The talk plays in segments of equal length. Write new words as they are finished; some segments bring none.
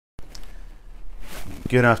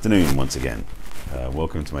Good afternoon once again.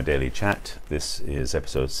 Welcome to my daily chat. This is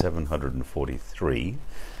episode 743.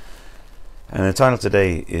 And the title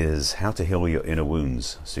today is How to Heal Your Inner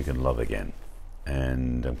Wounds So You Can Love Again.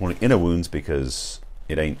 And I'm calling it inner wounds because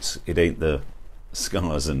it ain't the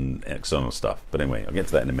scars and external stuff. But anyway, I'll get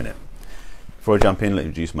to that in a minute. Before I jump in, let me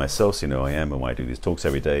introduce myself so you know who I am and why I do these talks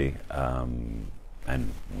every day,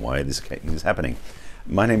 and why this is happening.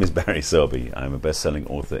 My name is Barry Selby. I'm a best-selling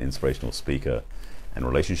author, inspirational speaker, and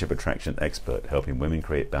relationship attraction expert, helping women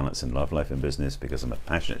create balance in love, life, and business because I'm a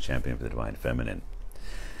passionate champion for the divine feminine.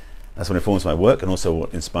 That's what informs my work and also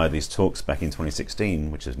what inspired these talks back in 2016,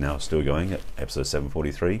 which is now still going at episode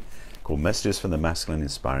 743, called Messages from the Masculine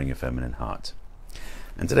Inspiring Your Feminine Heart.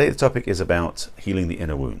 And today the topic is about healing the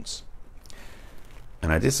inner wounds.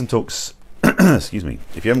 And I did some talks, excuse me,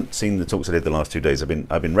 if you haven't seen the talks I did the last 2 days, I've been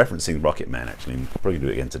referencing Rocket Man actually, and I'll probably do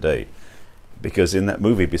it again today. Because in that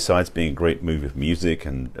movie, besides being a great movie of music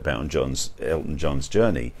and about Elton John's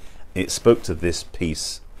journey, it spoke to this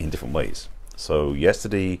piece in different ways. So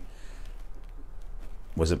yesterday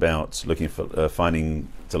was about looking for finding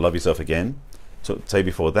to love yourself again. So the day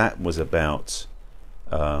before that was about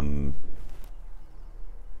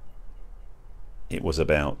it was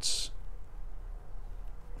about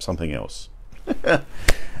something else.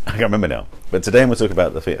 I can't remember now. But today I'm going to talk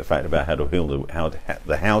about the fact about how to heal how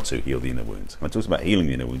to heal the inner wounds. I talked about healing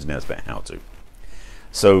the inner wounds, now it's about how to.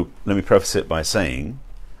 So let me preface it by saying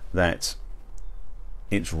that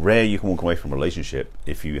it's rare you can walk away from a relationship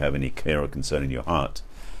if you have any care or concern in your heart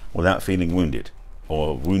without feeling wounded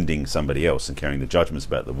or wounding somebody else and carrying the judgments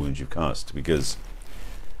about the wounds you've cast, because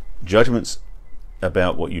judgments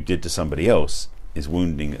about what you did to somebody else is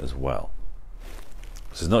wounding as well.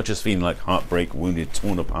 So it's not just feeling like heartbreak, wounded,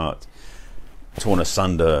 torn apart, torn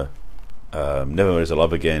asunder, never as a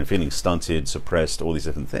love again, feeling stunted, suppressed, all these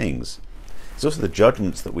different things. It's also the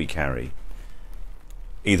judgments that we carry,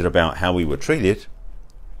 either about how we were treated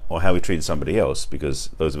or how we treated somebody else, because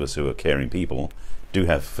those of us who are caring people do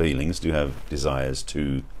have feelings, do have desires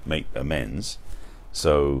to make amends.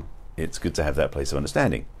 So it's good to have that place of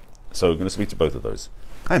understanding. So we're going to speak to both of those.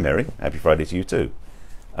 Hi Mary, happy Friday to you too.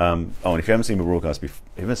 And if you haven't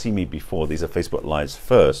seen me before, these are Facebook Lives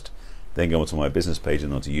first, then go onto my business page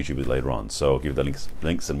and onto YouTube later on. So I'll give the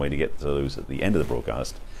links and way to get to those at the end of the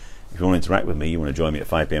broadcast. If you want to interact with me, you want to join me at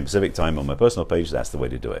 5 p.m. Pacific time on my personal page, that's the way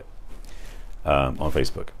to do it on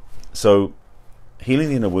Facebook. So healing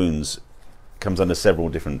the inner wounds comes under several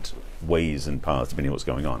different ways and paths depending on what's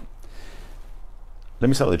going on. Let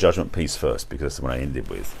me start with the judgment piece first, because that's the one I ended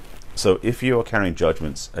with. So if you are carrying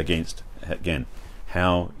judgments against, again,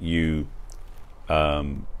 how you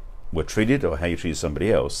were treated or how you treated somebody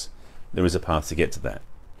else, there is a path to get to that.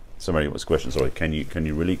 Somebody wants a question, sorry, can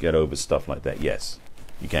you really get over stuff like that? Yes,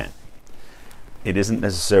 you can. It isn't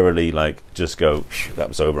necessarily like just go, that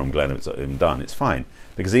was over, I'm glad it's done. It's fine,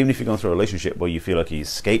 because even if you've gone through a relationship where you feel like you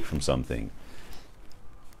escaped from something,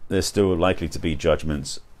 there's still likely to be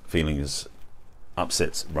judgments, feelings,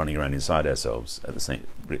 upsets running around inside ourselves at the same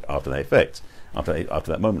after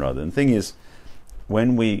that moment rather. And the thing is,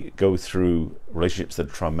 when we go through relationships that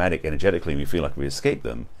are traumatic energetically and we feel like we escaped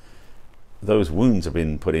them, those wounds have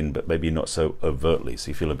been put in, but maybe not so overtly.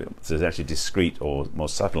 So you feel a bit, so there's actually discrete or more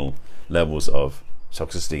subtle levels of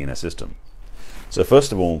toxicity in our system. So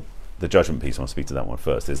first of all, the judgment piece, I want to speak to that one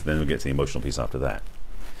first. Then we'll get to the emotional piece after that.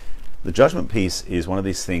 The judgment piece is one of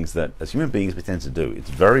these things that as human beings we tend to do. It's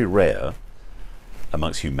very rare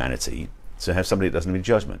amongst humanity to have somebody that doesn't have any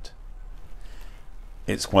judgment.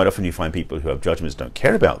 It's quite often you find people who have judgments don't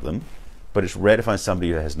care about them, but it's rare to find somebody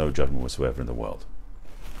who has no judgment whatsoever in the world.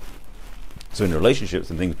 So in relationships,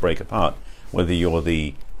 when things break apart, whether you're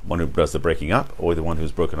the one who does the breaking up or the one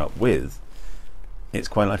who's broken up with, it's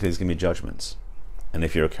quite likely there's going to be judgments. And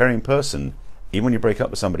if you're a caring person, even when you break up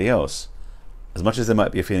with somebody else, as much as there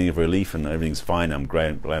might be a feeling of relief and everything's fine, I'm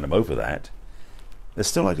glad I'm over that, there's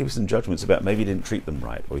still likely to be some judgments about maybe you didn't treat them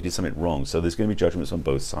right or you did something wrong. So there's going to be judgments on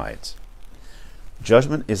both sides.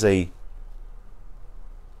 Judgment is a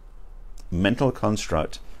mental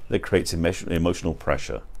construct that creates emotional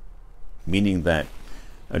pressure, meaning that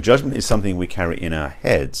a judgment is something we carry in our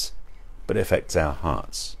heads, but it affects our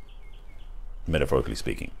hearts, metaphorically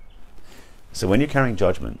speaking. So when you're carrying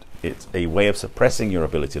judgment, it's a way of suppressing your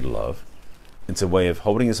ability to love. It's a way of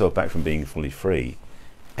holding yourself back from being fully free,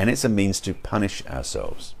 and it's a means to punish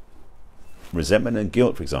ourselves. Resentment and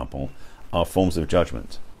guilt, for example, are forms of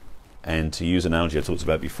judgment. And to use an analogy I talked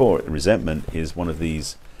about before, resentment is one of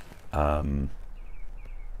these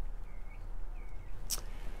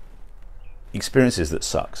experiences that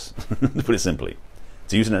sucks, to put it simply.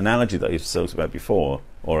 To use an analogy that I talked about before,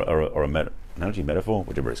 or a analogy, metaphor,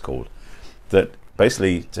 whatever it's called, that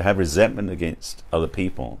basically to have resentment against other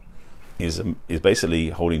people is basically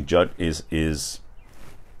holding is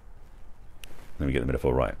let me get the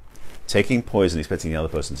metaphor right. Taking poison, expecting the other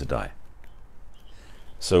person to die.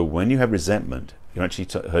 So when you have resentment, you're actually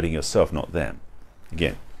hurting yourself, not them.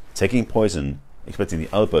 Again, taking poison, expecting the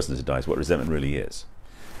other person to die is what resentment really is.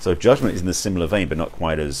 So judgment is in a similar vein, but not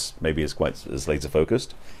quite as, maybe as quite as laser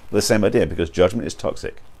focused. But the same idea, because judgment is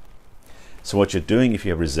toxic. So what you're doing if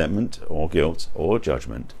you have resentment or guilt or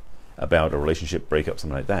judgment about a relationship breakup,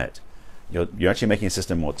 something like that, you're actually making a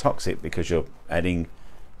system more toxic because you're adding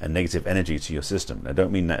a negative energy to your system. I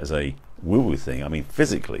don't mean that as a woo-woo thing. I mean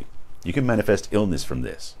physically. You can manifest illness from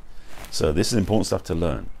this. So this is important stuff to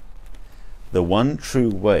learn. The one true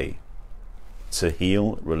way to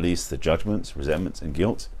heal, release the judgments, resentments, and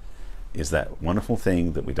guilt is that wonderful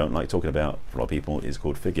thing that we don't like talking about for a lot of people is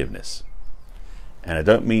called forgiveness. And I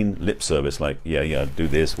don't mean lip service like, yeah, do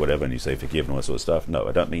this, whatever, and you say forgive and all that sort of stuff. No,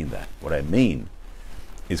 I don't mean that. What I mean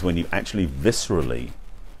is when you actually viscerally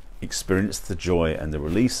experience the joy and the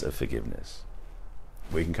release of forgiveness,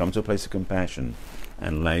 we can come to a place of compassion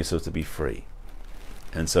and allow yourself to be free.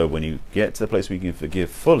 And so when you get to the place where you can forgive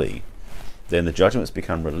fully, then the judgments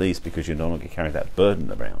become released because you no longer carry that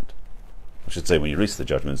burden around. I should say when you release the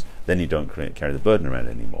judgments, then you don't carry the burden around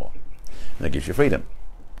anymore. And that gives you freedom.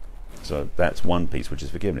 So that's one piece, which is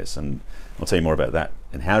forgiveness. And I'll tell you more about that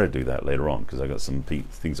and how to do that later on, because I've got some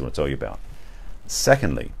things I want to tell you about.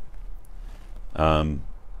 Secondly, sorry,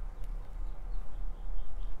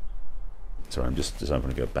 I'm just going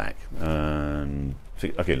to go back.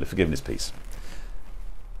 Okay, the forgiveness piece.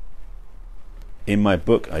 In my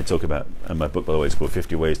book, I talk about, and my book, by the way, is called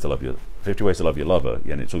 50 Ways to Love Your Lover,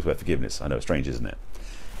 and it talks about forgiveness. I know it's strange, isn't it?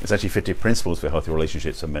 It's actually 50 principles for healthy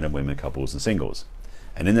relationships for men and women, couples and singles.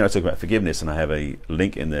 And in there I talk about forgiveness, and I have a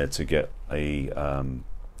link in there to get a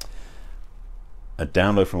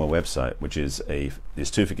download from a website, which is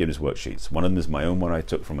there's 2 forgiveness worksheets. One of them is my own one I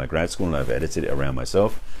took from my grad school, and I've edited it around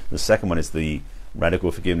myself. The second one is the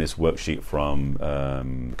Radical Forgiveness worksheet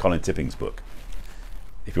from Colin Tipping's book.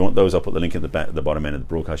 If you want those, I'll put the link at the bottom end of the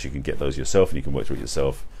broadcast. You can get those yourself, and you can work through it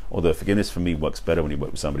yourself. Although forgiveness for me works better when you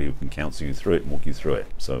work with somebody who can counsel you through it and walk you through it.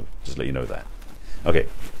 So just let you know that. Okay,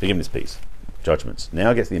 forgiveness piece, judgments.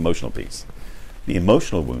 Now I get to the emotional piece. The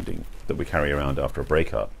emotional wounding that we carry around after a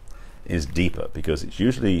breakup is deeper because it's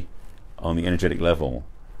usually on the energetic level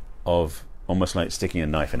of almost like sticking a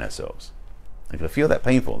knife in ourselves. It can feel that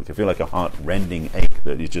painful. It can feel like a heart-rending ache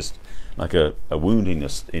that is just like a wound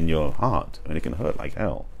in your heart, and it can hurt like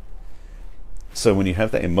hell. So when you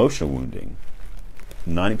have that emotional wounding,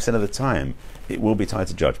 90% of the time it will be tied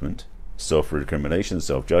to judgment, self-recrimination,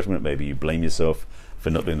 self-judgment. Maybe you blame yourself for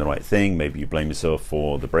not doing the right thing. Maybe you blame yourself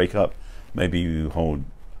for the breakup. Maybe you hold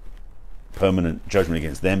permanent judgment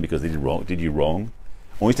against them because they did you wrong.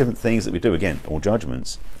 All these different things that we do, again, all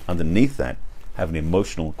judgments, underneath that have an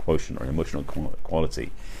emotional quotient or an emotional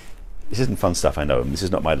quality. This isn't fun stuff, I know, and this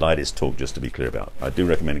is not my lightest talk, just to be clear about. I do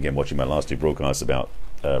recommend, again, watching my last 2 broadcasts about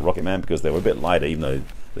Rocket Man, because they were a bit lighter, even though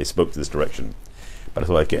they spoke to this direction. But I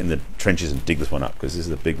thought I'd get in the trenches and dig this one up, because this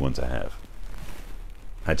is a big one to have.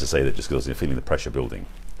 I had to say that just because you're feeling the pressure building.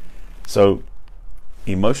 So,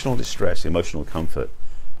 emotional distress, emotional comfort,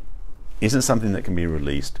 isn't something that can be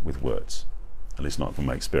released with words, at least not from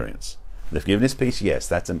my experience. The forgiveness piece, yes,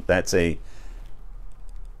 that's a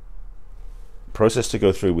process to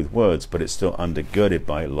go through with words, but it's still undergirded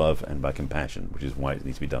by love and by compassion, which is why it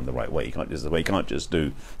needs to be done the right way. You can't just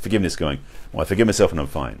do forgiveness going, well, I forgive myself and I'm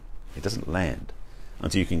fine. It doesn't land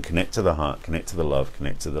until you can connect to the heart, connect to the love,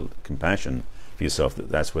 connect to the compassion for yourself.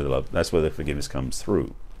 That's where the forgiveness comes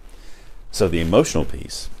through. So the emotional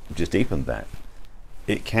piece, which is deeper than that,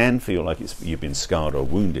 it can feel like you've been scarred or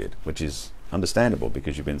wounded, which is understandable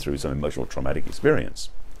because you've been through some emotional traumatic experience.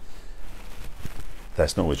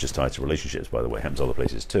 That's not always just tied to relationships, by the way. It happens other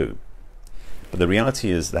places too. But the reality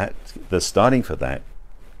is that the starting for that,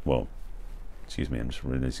 well, excuse me, I'm just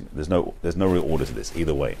realizing there's no real order to this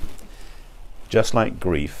either way. Just like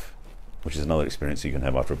grief, which is another experience you can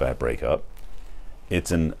have after a bad breakup, it's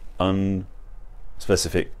an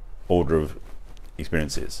unspecific order of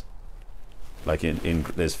experiences. Like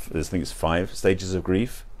there's I think it's 5 stages of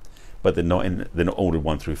grief, but they're not ordered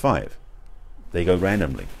 1 through 5. They go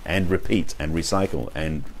randomly and repeat and recycle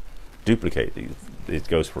and duplicate.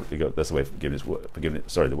 That's the way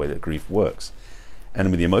the way that grief works.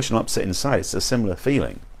 And with the emotional upset inside, it's a similar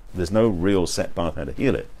feeling. There's no real set path how to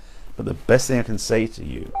heal it. But the best thing I can say to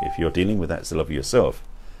you, if you're dealing with that still of yourself,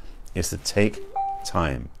 is to take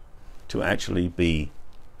time to actually be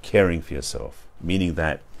caring for yourself, meaning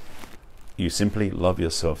that you simply love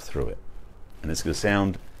yourself through it. And it's going to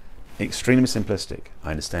sound extremely simplistic.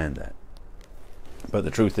 I understand that. But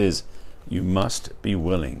the truth is, you must be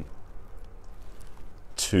willing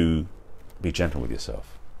to be gentle with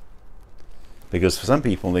yourself. Because for some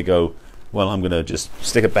people, they go, well, I'm going to just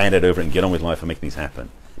stick a band-aid over it and get on with life and make things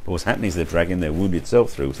happen. But what's happening is they're dragging their wounded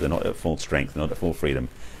self through, so they're not at full strength, they're not at full freedom,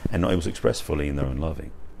 and not able to express fully in their own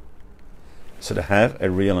loving. So to have a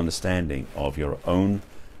real understanding of your own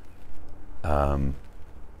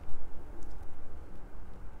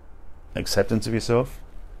acceptance of yourself,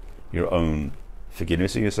 your own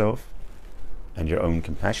forgiveness of yourself, and your own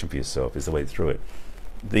compassion for yourself is the way through it.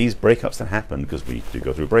 These breakups that happen, because we do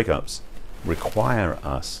go through breakups, require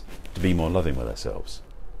us to be more loving with ourselves.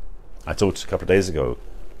 I talked a couple of days ago,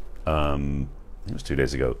 I think it was 2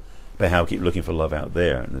 days ago, about how I keep looking for love out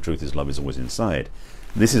there, and the truth is love is always inside.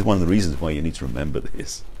 This is one of the reasons why you need to remember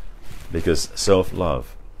this, because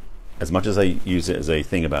self-love, as much as I use it as a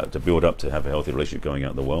thing about to build up to have a healthy relationship going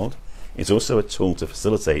out in the world, it's also a tool to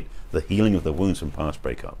facilitate the healing of the wounds from past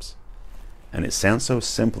breakups. And it sounds so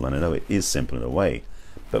simple, and I know it is simple in a way,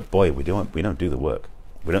 but boy, we don't do the work.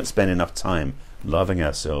 We don't spend enough time loving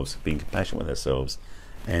ourselves, being compassionate with ourselves,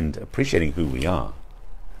 and appreciating who we are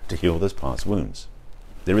to heal those past wounds.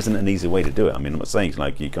 There isn't an easy way to do it. I mean, I'm not saying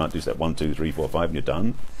like you can't do step 1, 2, 3, 4, 5 and you're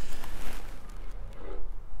done.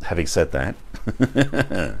 Having said that,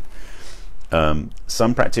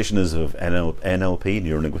 some practitioners of NLP,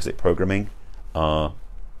 neuro-linguistic programming, are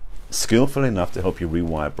skillful enough to help you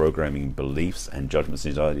rewire programming beliefs and judgments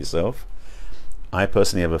inside yourself. I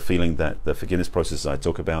personally have a feeling that the forgiveness process I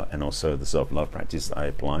talk about and also the self-love practice that I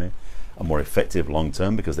apply are more effective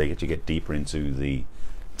long-term because they get you get deeper into the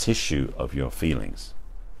tissue of your feelings,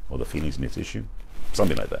 or the feelings in your tissue,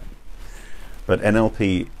 something like that. But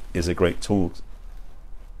NLP is a great tool.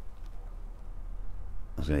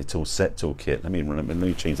 I was going to say toolkit. Let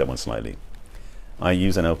me change that one slightly. I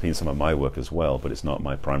use NLP in some of my work as well, but it's not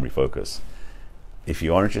my primary focus. If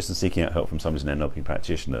you are interested in seeking out help from someone who's an NLP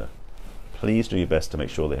practitioner, please do your best to make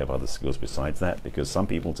sure they have other skills besides that, because some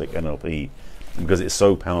people take NLP, and because it's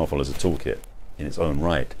so powerful as a toolkit in its own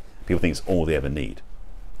right, people think it's all they ever need.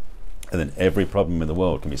 And then every problem in the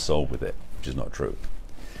world can be solved with it, which is not true.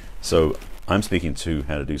 So I'm speaking to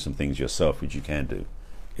how to do some things yourself, which you can do,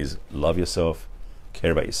 is love yourself,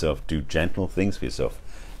 care about yourself, do gentle things for yourself.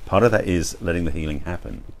 Part of that is letting the healing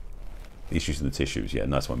happen. The issues in the tissues, yeah,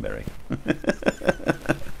 nice one, Mary.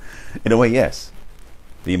 In a way, yes.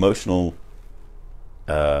 The emotional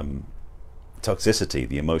toxicity,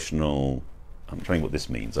 the emotional, I'm trying what this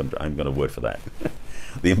means, I'm got a word for that.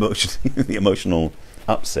 The emotional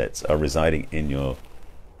upsets are residing in your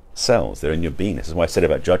cells, they're in your being. This is why I said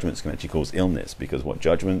about judgments can actually cause illness, because what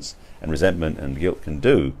judgments and resentment and guilt can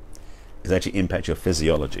do is actually impact your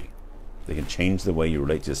physiology. They can change the way you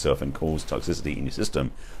relate to yourself and cause toxicity in your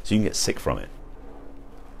system, so you can get sick from it.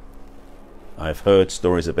 I've heard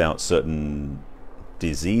stories about certain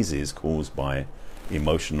diseases caused by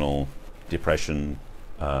emotional depression,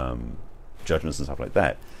 judgments and stuff like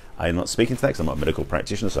that. I'm not speaking to that because I'm not a medical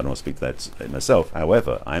practitioner, so I don't want to speak to that myself.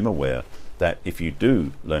 However, I'm aware that if you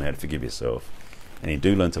do learn how to forgive yourself, and you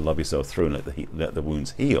do learn to love yourself through and let the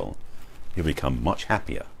wounds heal, you'll become much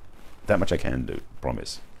happier. That much I can do,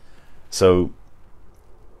 promise. So,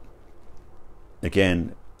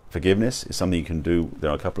 again, forgiveness is something you can do.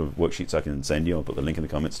 There are a couple of worksheets I can send you. I'll put the link in the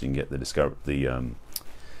comments so you can get the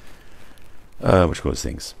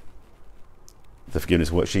forgiveness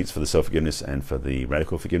worksheets for the self-forgiveness and for the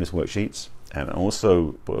radical forgiveness worksheets. And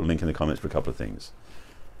also put a link in the comments for a couple of things.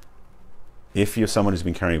 If you're someone who's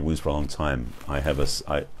been carrying wounds for a long time, I've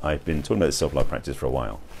been talking about this self-love practice for a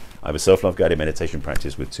while. I have a self-love guided meditation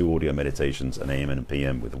practice with 2 audio meditations, an AM and a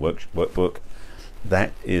PM with a workbook.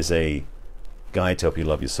 That is a guide to help you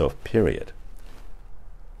love yourself, period.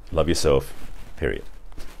 Love yourself, period.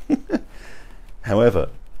 However,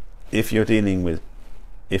 if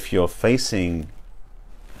you're facing,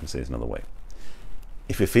 let's say this another way,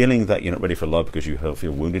 if you're feeling that you're not ready for love because you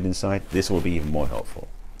feel wounded inside, this will be even more helpful.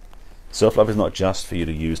 Self-love is not just for you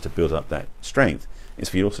to use to build up that strength, it's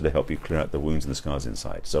for you also to help you clear out the wounds and the scars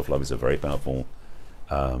inside. Self-love is a very powerful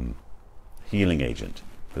healing agent,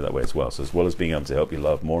 put it that way as well. So as well as being able to help you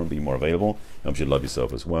love more and be more available, it helps you love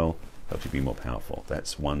yourself as well, helps you be more powerful.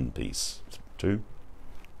 That's one piece. 2,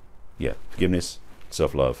 yeah, forgiveness,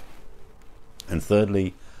 self-love. And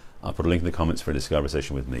thirdly, I'll put a link in the comments for a discovery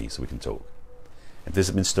session with me so we can talk. If this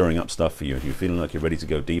has been stirring up stuff for you, if you're feeling like you're ready to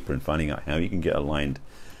go deeper and finding out how you can get aligned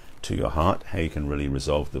to your heart, how you can really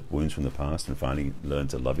resolve the wounds from the past and finally learn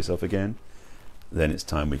to love yourself again, then it's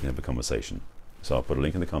time we can have a conversation. So I'll put a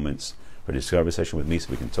link in the comments for a discovery session with me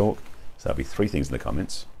so we can talk. So that'll be 3 things in the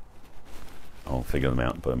comments. I'll figure them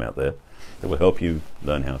out and put them out there, that will help you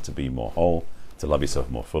learn how to be more whole, to love yourself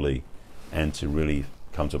more fully, and to really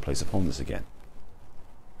come to a place of wholeness again.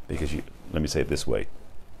 Because let me say it this way,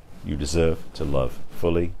 you deserve to love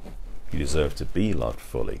fully, you deserve to be loved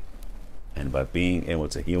fully, and by being able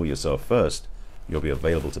to heal yourself first, you'll be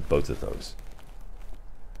available to both of those.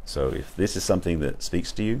 So if this is something that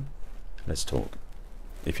speaks to you, let's talk.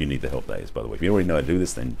 If you need the help, that is, by the way. If you already know how to do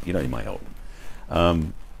this, then you don't need my help. I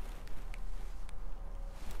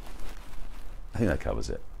think that covers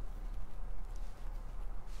it.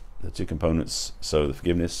 The two components, so the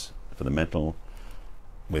forgiveness for the mental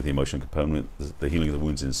with the emotional component, the healing of the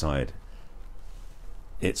wounds inside.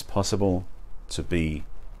 It's possible to be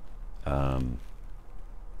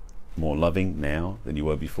more loving now than you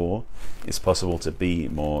were before. It's possible to be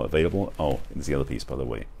more available. Oh, there's the other piece, by the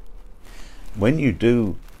way. When you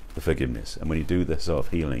do the forgiveness, and when you do the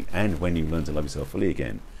self-healing, and when you learn to love yourself fully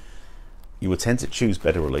again, you will tend to choose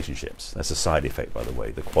better relationships. That's a side effect, by the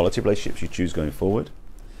way. The quality of relationships you choose going forward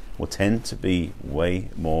will tend to be way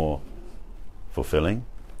more fulfilling,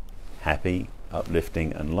 happy,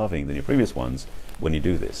 uplifting, and loving than your previous ones when you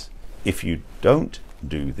do this. If you don't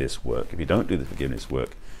do this work, if you don't do the forgiveness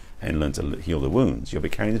work and learn to heal the wounds, you'll be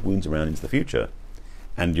carrying these wounds around into the future,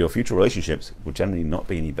 and your future relationships will generally not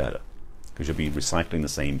be any better, because you'll be recycling the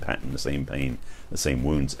same pattern, the same pain, the same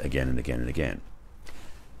wounds again and again and again.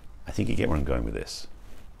 I think you get where I'm going with this.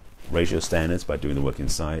 Raise your standards by doing the work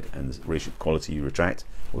inside, and the ratio quality you attract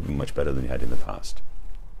will be much better than you had in the past.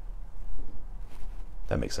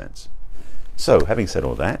 That makes sense. So, having said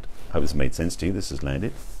all that, I hope this made sense to you. This has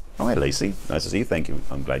landed. Oh, hi, Lacey. Nice to see you. Thank you.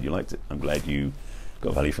 I'm glad you liked it. I'm glad you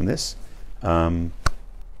got value from this. Yeah.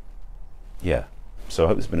 So I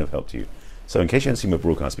hope this has been of help to you. So in case you haven't seen my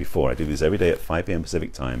broadcast before, I do this every day at 5 p.m.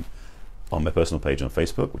 Pacific time on my personal page on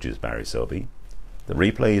Facebook, which is Barry Selby. The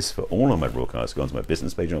replays for all of my broadcasts go onto my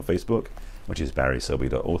business page on Facebook, which is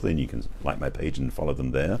barryselby.author, and you can like my page and follow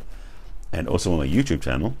them there. And also on my YouTube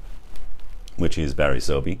channel, which is Barry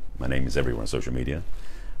Selby. My name is everywhere on social media.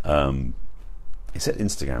 Except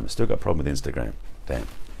Instagram. I've still got a problem with Instagram. Damn.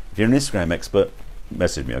 If you're an Instagram expert,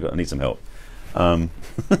 message me. I need some help.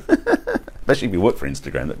 Especially if you work for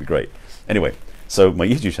Instagram, that'd be great. Anyway, so my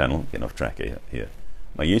YouTube channel, getting off track here.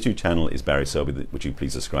 My YouTube channel is Barry Selby, which you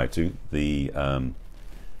please subscribe to.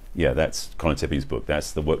 Yeah, that's Colin Tipping's book.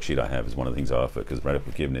 That's the worksheet I have, is one of the things I offer, because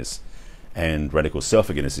Radical Forgiveness and Radical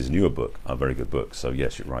Self-Forgiveness is a newer book, are very good books. So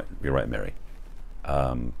yes, you're right, Mary.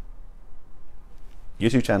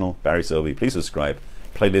 YouTube channel, Barry Selby, please subscribe.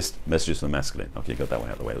 Playlist, Messages from the Masculine. Okay, got that one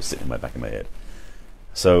out of the way. It was sitting in my back of my head.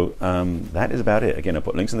 So that is about it. Again, I'll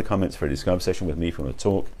put links in the comments for a Discover session with me if you want to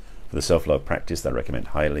talk, for the self-love practice that I recommend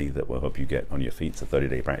highly, that will help you get on your feet. It's a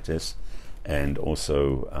 30-day practice, and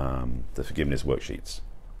also the forgiveness worksheets.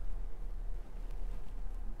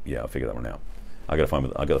 Yeah, I'll figure that one out. I gotta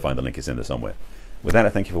find the link. It's in there somewhere. With that, I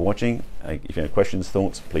thank you for watching. If you have questions,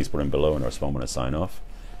 thoughts, please put them below, and I'll respond when I sign off.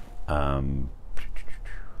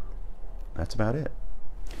 That's about it.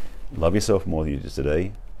 Love yourself more than you did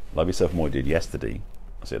today. Love yourself more than you did yesterday.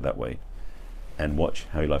 I'll say it that way. And watch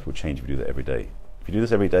how your life will change if you do that every day. If you do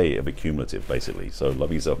this every day, it'll be cumulative, basically. So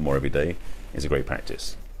loving yourself more every day is a great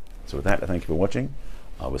practice. So with that, I thank you for watching.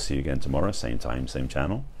 I will see you again tomorrow, same time, same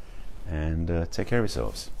channel. And take care of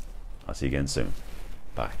yourselves. I'll see you again soon.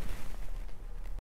 Bye.